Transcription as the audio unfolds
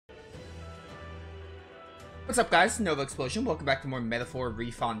What's up, guys? Novaexplosion. Welcome back to more Metaphor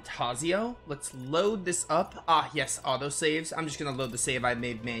ReFantazio. Let's load this up. Ah, yes, autosaves. I'm just gonna load the save I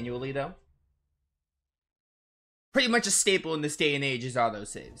made manually, though. Pretty much a staple in this day and age is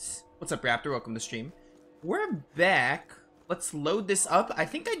autosaves. What's up, Raptor? Welcome to stream. We're back. Let's load this up. I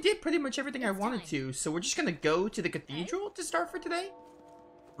think I did pretty much everything I wanted to, so we're just gonna go to the cathedral to start for today.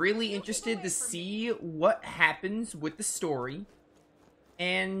 Really interested to see what happens with the story.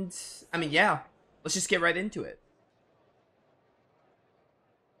 And, I mean, yeah. Let's just get right into it.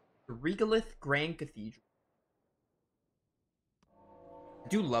 The Regolith Grand Cathedral. I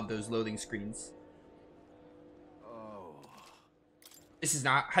do love those loading screens. Oh. This is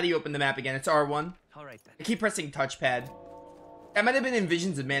not... How do you open the map again? It's R1. Alright then. I keep pressing touchpad. That might have been in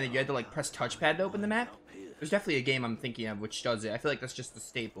Visions of Mana. You had to, like, press touchpad to open the map. There's definitely a game I'm thinking of which does it. I feel like that's just the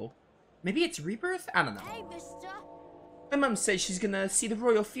staple. Maybe it's Rebirth? I don't know. Hey, mister. My mom says she's gonna see the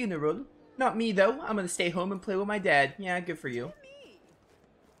royal funeral. Not me, though. I'm gonna stay home and play with my dad. Yeah, good for you.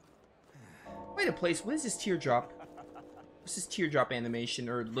 Wait a place. What is this teardrop? What's this teardrop animation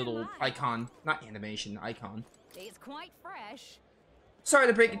or little icon? Not animation, icon. It's quite fresh. Sorry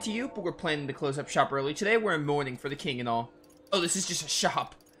to break it to you, but we're planning to close up shop early today. We're in mourning for the king and all. Oh, this is just a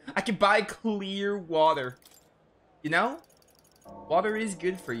shop. I can buy clear water. You know? Water is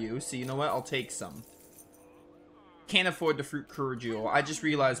good for you, so you know what? I'll take some. Can't afford the fruit cordial. I just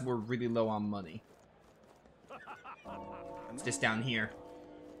realized we're really low on money. It's just down here.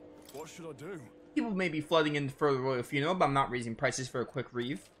 What should I do? People may be flooding in for the royal funeral, but I'm not raising prices for a quick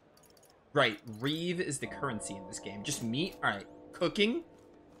reeve. Right, reeve is the currency in this game. Just meat? Alright, cooking.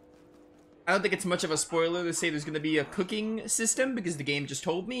 I don't think it's much of a spoiler to say there's going to be a cooking system, because the game just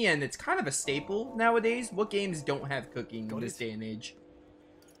told me, and it's kind of a staple nowadays. What games don't have cooking in this day and age?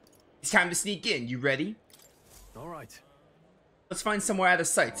 It's time to sneak in. You ready? Alright. Let's find somewhere out of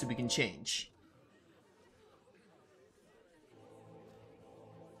sight so we can change.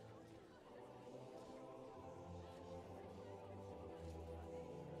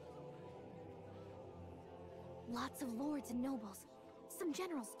 Lots of lords and nobles. Some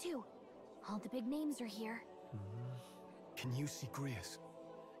generals, too. All the big names are here. Can you see Grius?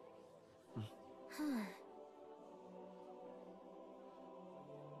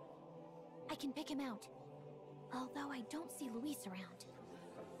 I can pick him out. Although I don't see Luis around.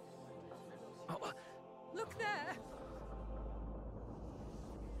 Oh, Look there!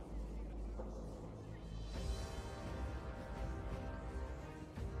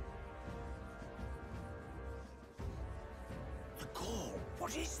 the call.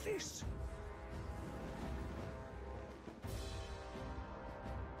 What is this?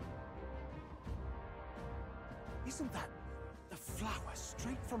 Isn't that the flower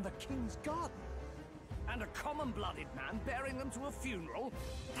straight from the king's garden? And a common-blooded man bearing them to a funeral?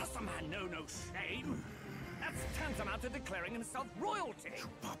 Does the man know no shame? That's tantamount to declaring himself royalty. You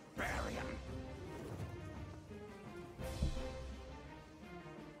barbarian!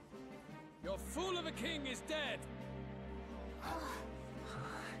 Your fool of a king is dead!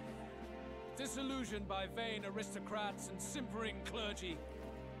 Disillusioned by vain aristocrats and simpering clergy,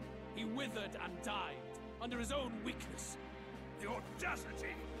 he withered and died under his own weakness. The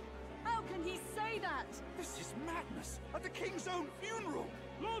audacity! How can he say that? This is madness! At the king's own funeral!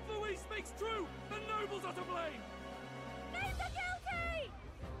 Lord Louis speaks true! The nobles are to blame! Names are guilty!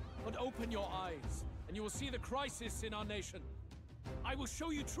 But open your eyes, and you will see the crisis in our nation. I will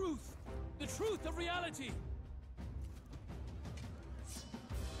show you truth, the truth of reality.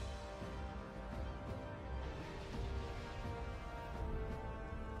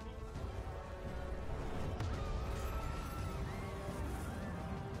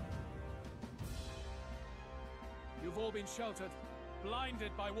 You've all been sheltered,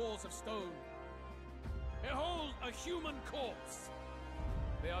 blinded by walls of stone. Behold a human corpse!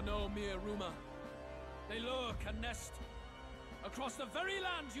 They are no mere rumor. They lurk and nest across the very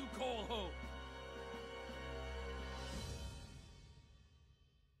land you call home.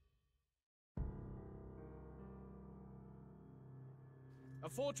 A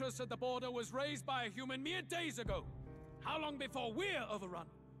fortress at the border was raised by a human mere days ago. How long before we're overrun?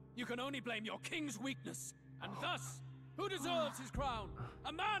 You can only blame your king's weakness. And thus, who deserves his crown?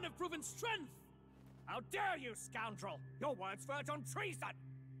 A man of proven strength! How dare you, scoundrel! Your words verge on treason!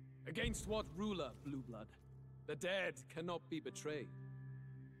 Against what ruler, Blueblood? The dead cannot be betrayed.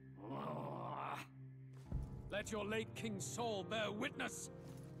 Let your late king's soul bear witness.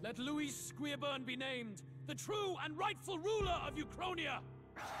 Let Louis Squeerburn be named the true and rightful ruler of Uchronia.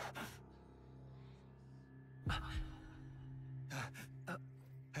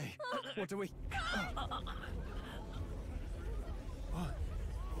 Hey, what do we...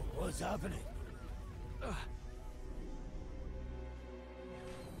 What's happening?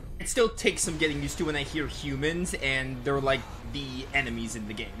 It still takes some getting used to when I hear humans and they're like the enemies in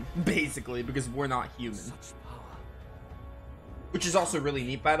the game, basically, because we're not human. Such power. Which is also really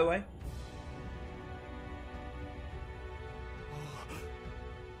neat, by the way.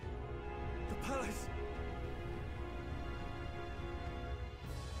 The palace.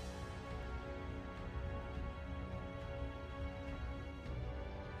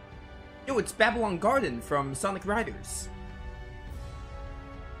 Yo, it's Babylon Garden from Sonic Riders.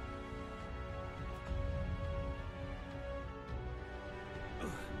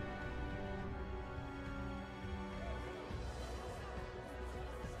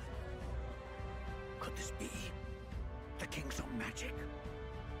 Could this be the king's own magic?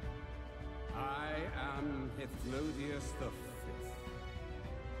 I am Hypnodius V.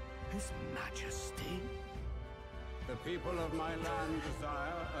 His Majesty? The people of my land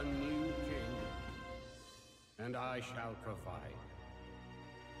desire a new king, and I shall provide.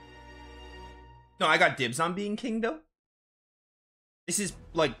 No, I got dibs on being king, though. This is,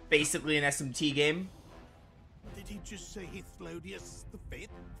 like, basically an SMT game. Did he just say Hypnodius V?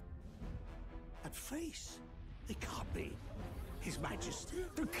 That face. It can't be. His Majesty,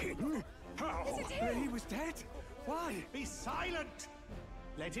 the king? How? He was dead? Why? Be silent!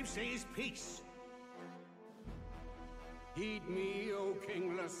 Let him say his piece. Heed me, O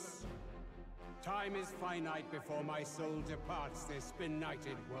kingless. Time is finite before my soul departs this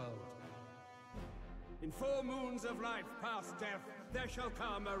benighted world. In 4 moons of life past death, there shall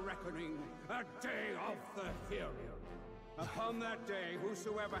come a reckoning, a day of the hero. Upon that day,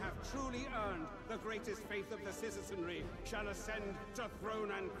 whosoever have truly earned the greatest faith of the citizenry shall ascend to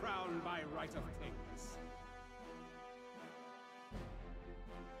throne and crown by right of kings.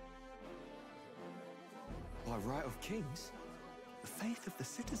 By right of kings? The faith of the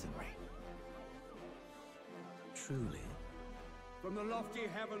citizenry? Truly? From the lofty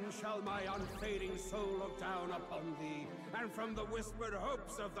heavens shall my unfading soul look down upon thee, and from the whispered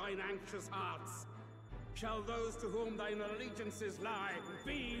hopes of thine anxious hearts shall those to whom thine allegiances lie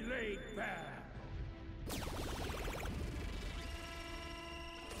be laid bare.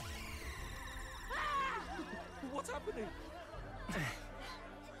 What's happening?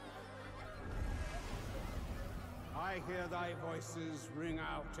 I hear thy voices ring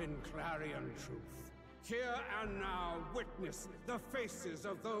out in clarion truth. Here and now witness the faces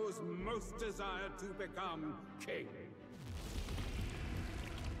of those most desired to become king.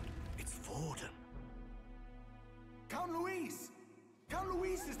 It's Vorden. Count Louise! Count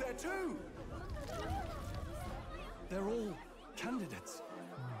Louise is there too! They're all candidates.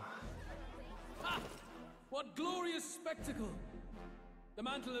 Ha! What glorious spectacle! The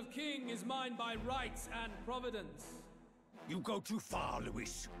mantle of king is mine by rights and providence. You go too far,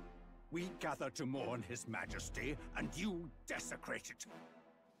 Louis. We gather to mourn his majesty, and you desecrate it.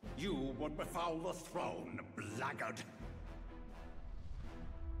 You would befoul the throne, blackguard.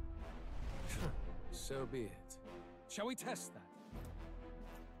 So be it. Shall we test that?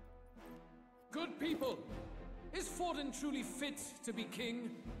 Good people, is Vorden truly fit to be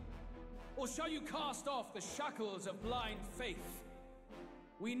king? Or shall you cast off the shackles of blind faith?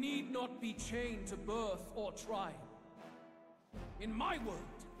 We need not be chained to birth or tribe. In my world,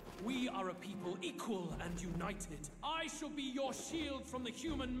 we are a people equal and united. I shall be your shield from the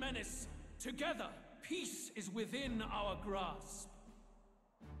human menace. Together, peace is within our grasp.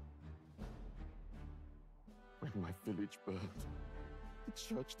 When my village burned, the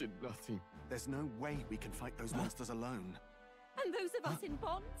church did nothing. There's no way we can fight those monsters alone. And those of us in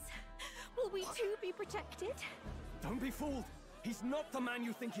bonds? Will we too be protected? Don't be fooled. He's not the man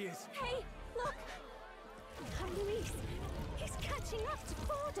you think he is. Hey, look! Count Louise, he's catching up to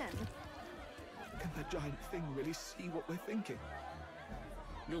Vorden. Can the giant thing really see what we're thinking?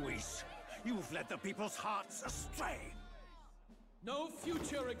 Louis, you've led the people's hearts astray. No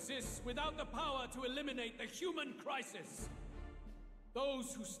future exists without the power to eliminate the human crisis.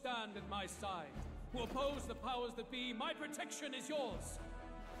 Those who stand at my side, who oppose the powers that be, my protection is yours.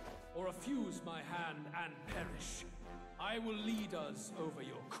 Or refuse my hand and perish. I will lead us over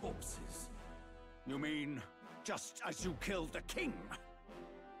your corpses. You mean, just as you killed the king?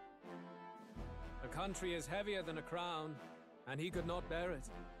 A country is heavier than a crown, and he could not bear it.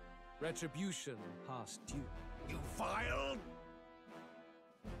 Retribution past due. You vile...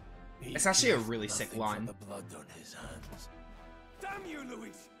 It's actually a really sick line. The blood on his hands. Damn you,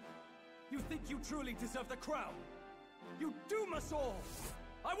 Louis! You think you truly deserve the crown? You doom us all!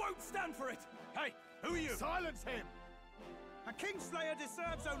 I won't stand for it! Hey, who are you? Silence him! A Kingslayer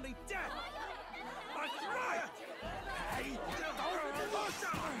deserves only death! That's right! Hey!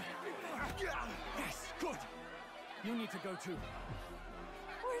 Yes! You need to go too.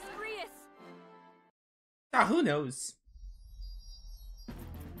 Where's Grius? Ah, who knows?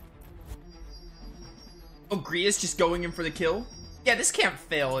 Oh, Grius just going in for the kill? Yeah, this can't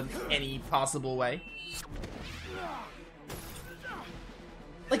fail in any possible way.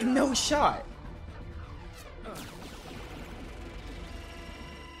 Like, no shot.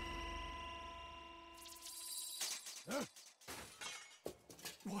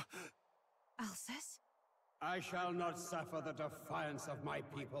 Alcest? I shall not suffer the defiance of my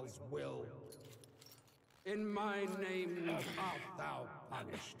people's will. In my name art thou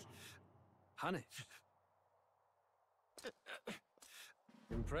punished. Punished?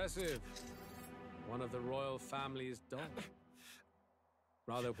 Impressive. One of the royal family's dog.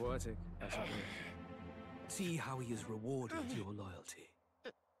 Rather poetic, I suppose. See how he has rewarded your loyalty.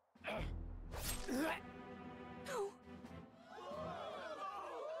 No.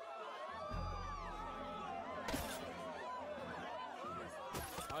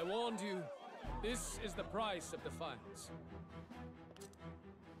 I warned you. This is the price of defiance.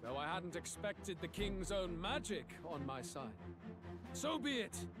 Though I hadn't expected the king's own magic on my side. So be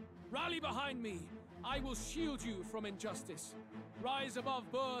it. Rally behind me. I will shield you from injustice. Rise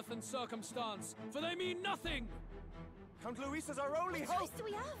above birth and circumstance, for they mean nothing. Count Luis is our only What hope. choice do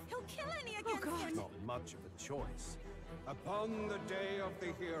we have? He'll kill any against him. Not much of a choice. Upon the day of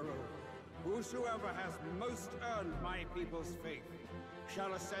the hero, whosoever has most earned my people's faith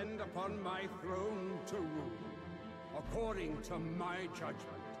shall ascend upon my throne to rule, according to my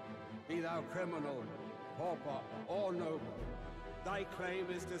judgment. Be thou criminal, pauper, or noble, thy claim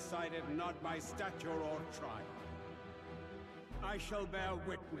is decided not by stature or trial. I shall bear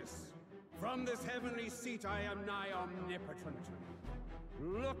witness. From this heavenly seat I am nigh omnipotent.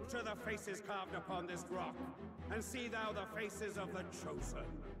 Look to the faces carved upon this rock, and see thou the faces of the chosen.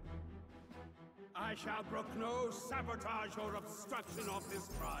 I shall brook no sabotage or obstruction of this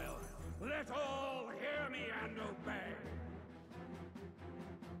trial. Let all hear me and obey.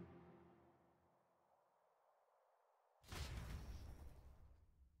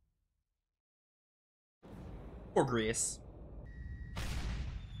 Poor Grius.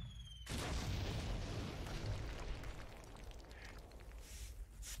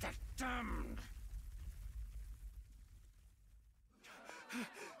 Damned.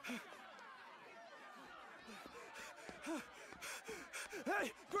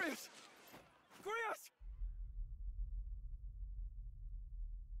 Hey, Grius! Grius!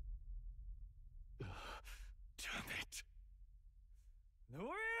 Damn it!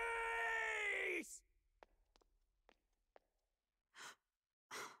 Luis!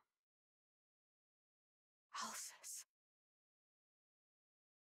 Alcest.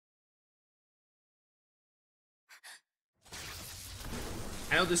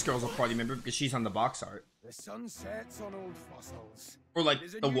 I know this girl's a party member because she's on the box art. The sun sets on old fossils. Or like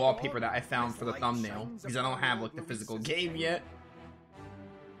the wallpaper that I found for the thumbnail. Because I don't have like the physical game yet.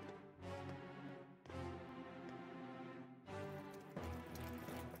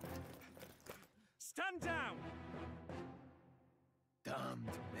 Stand down! Damned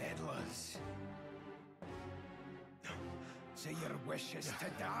meddlers. So your wish is to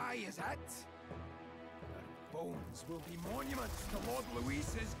die, is it? Your bones will be monuments to Lord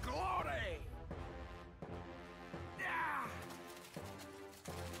Luis's glory! Ah!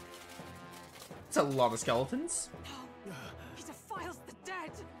 It's a lot of skeletons. No. He defiles the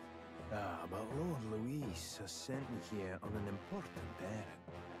dead. Ah, but Lord Luis has sent me here on an important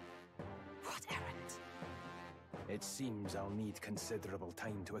errand. What errand? It seems I'll need considerable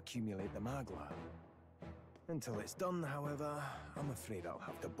time to accumulate the magla. Until it's done, however, I'm afraid I'll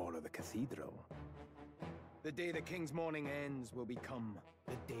have to borrow the cathedral. The day the king's mourning ends will become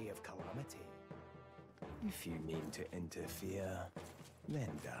the day of calamity. If you mean to interfere, then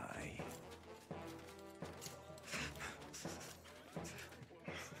die.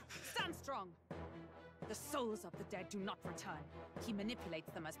 Stand strong. The souls of the dead do not return. He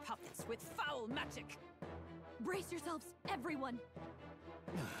manipulates them as puppets with foul magic. Brace yourselves, everyone.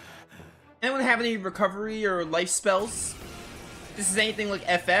 Anyone have any recovery or life spells? If this is anything like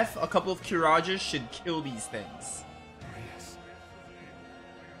FF, a couple of Curages should kill these things. Yes.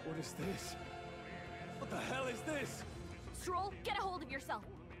 What is this? What the hell is this? Stroll, get a hold of yourself.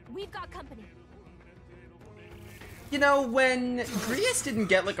 We've got company. You know, when Grius didn't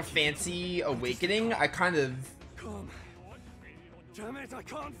get like a fancy awakening, I kind of Damn it, I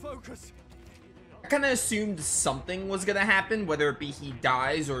can't focus. assumed something was gonna happen, whether it be he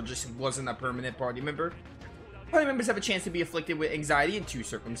dies or just wasn't a permanent party member. Party members have a chance to be afflicted with anxiety in two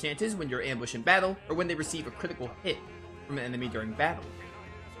circumstances: when you're ambushed in battle, or when they receive a critical hit from an enemy during battle.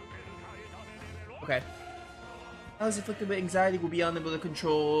 Okay. Allies afflicted with anxiety will be unable to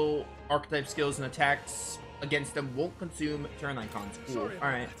control archetype skills, and attacks against them won't consume turn icons. Cool.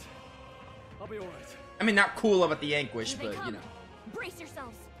 Alright. I'll be alright. I mean, not cool about the Anguish, Here they but, you come. know. Brace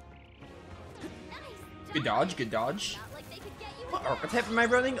yourselves. Nice. Good dodge, good dodge. Not like they could get you What again. archetype am I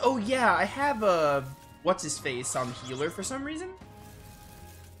running? Oh, yeah, I have a... What's-his-face on healer for some reason?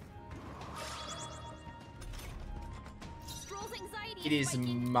 Stroll's anxiety It is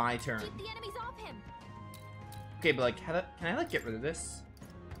spiking. my turn. Keep the enemies off him. Okay, but, like, can I, like, get rid of this?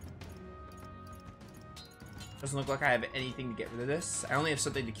 Doesn't look like I have anything to get rid of this. I only have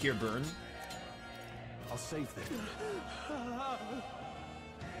something to cure burn. I'll save them.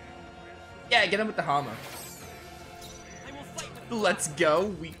 Yeah, get him with the hammer. Let's go.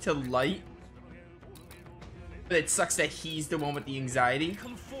 Weak to light. But it sucks that he's the one with the anxiety.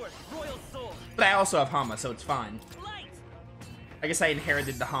 Come forth, royal soul. But I also have Hama, so it's fine. Light. I guess I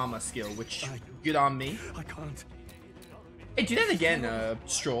inherited the Hama skill, which, good on me. I can't. Hey, do that again,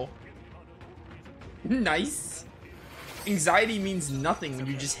 Stroll. Nice. Anxiety means nothing when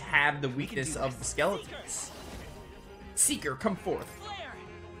you just have the weakness of the skeletons. Seeker, come forth. Flare.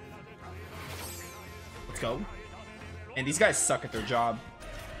 Let's go. And these guys suck at their job.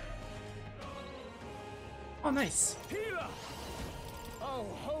 Oh, nice. Healer. Oh,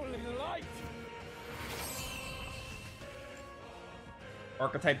 holy light.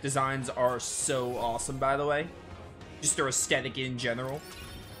 Archetype designs are so awesome, by the way. Just their aesthetic in general.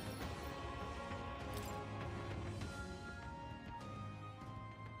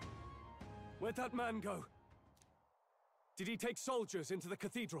 Where'd that man go? Did he take soldiers into the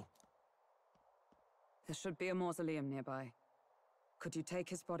cathedral? There should be a mausoleum nearby. Could you take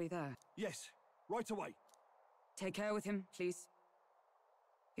his body there? Yes, right away. Take care with him, please.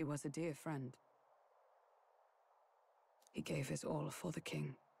 He was a dear friend. He gave his all for the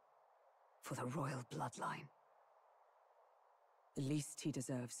king. For the royal bloodline. The least he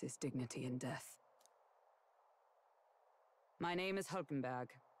deserves is dignity in death. My name is Hulkenberg.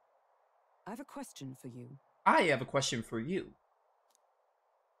 I have a question for you. I have a question for you.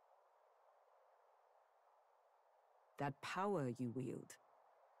 That power you wield,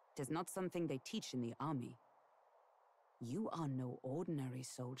 it is not something they teach in the army. You are no ordinary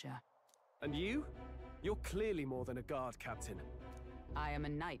soldier. And you? You're clearly more than a guard captain. I am a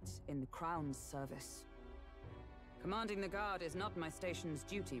knight in the Crown's service. Commanding the guard is not my station's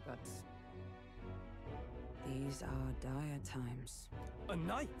duty, but these are dire times. A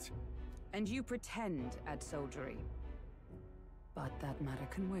knight? And you pretend at soldiery. But that matter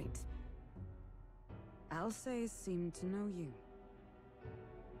can wait. Alsays seem to know you.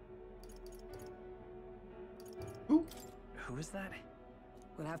 Who is that?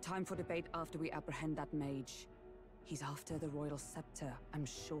 We'll have time for debate after we apprehend that mage. He's after the royal scepter, I'm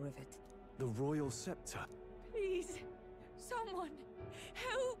sure of it. The royal scepter? Please, someone,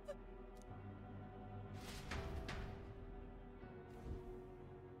 help!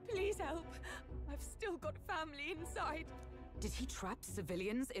 Please help. I've still got family inside. Did he trap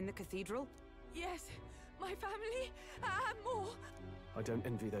civilians in the cathedral? Yes, my family and more. I don't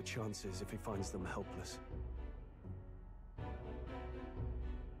envy their chances if he finds them helpless.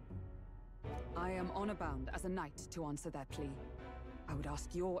 I am honor-bound as a knight to answer their plea. I would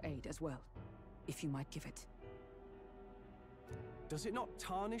ask your aid as well, if you might give it. Does it not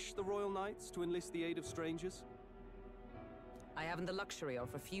tarnish the royal knights to enlist the aid of strangers? I haven't the luxury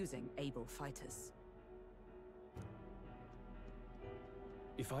of refusing able fighters.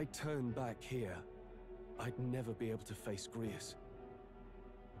 If I turn back here, I'd never be able to face Grius.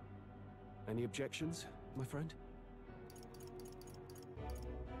 Any objections, my friend?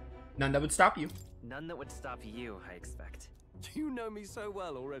 None that would stop you. None that would stop you, I expect. You know me so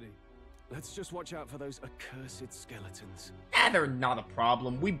well already. Let's just watch out for those accursed skeletons. They're not a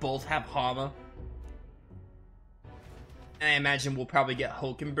problem. We both have Hama. And I imagine we'll probably get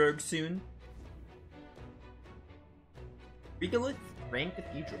Hulkenberg soon. Regolith, Grand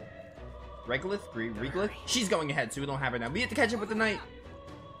Cathedral. Regolith? She's going ahead, so we don't have her now. We have to catch up with the knight.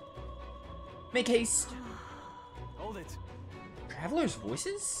 Make haste. Hold it. Traveler's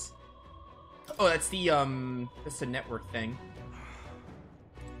Voices? Oh, that's the network thing.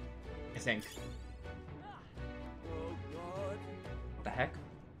 I think. What the heck?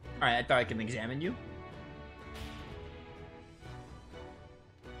 Alright, I thought I could examine you.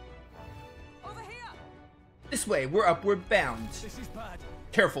 Over here! This way, we're upward bound. This is bad.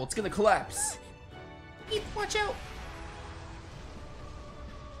 Careful, it's gonna collapse. Eep, watch out!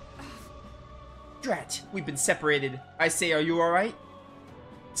 Drat, we've been separated. I say, are you alright?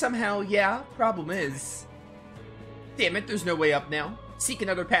 Somehow, yeah. Problem is... Damn it, there's no way up now. Seek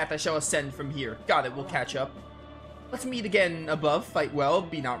another path I shall ascend from here. Got it, we'll catch up. Let's meet again above. Fight well,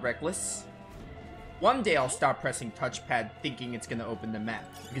 be not reckless. One day I'll stop pressing touchpad thinking it's gonna open the map,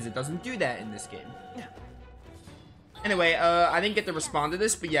 because it doesn't do that in this game. Anyway, I didn't get to respond to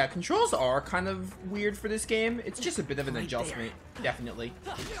this, but yeah, controls are kind of weird for this game. It's just a bit of an adjustment, definitely.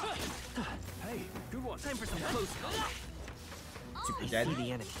 Hey, good one. Time for some close calls. Super dead. See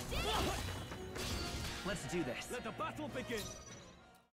the enemy. Let's do this. Let the battle begin.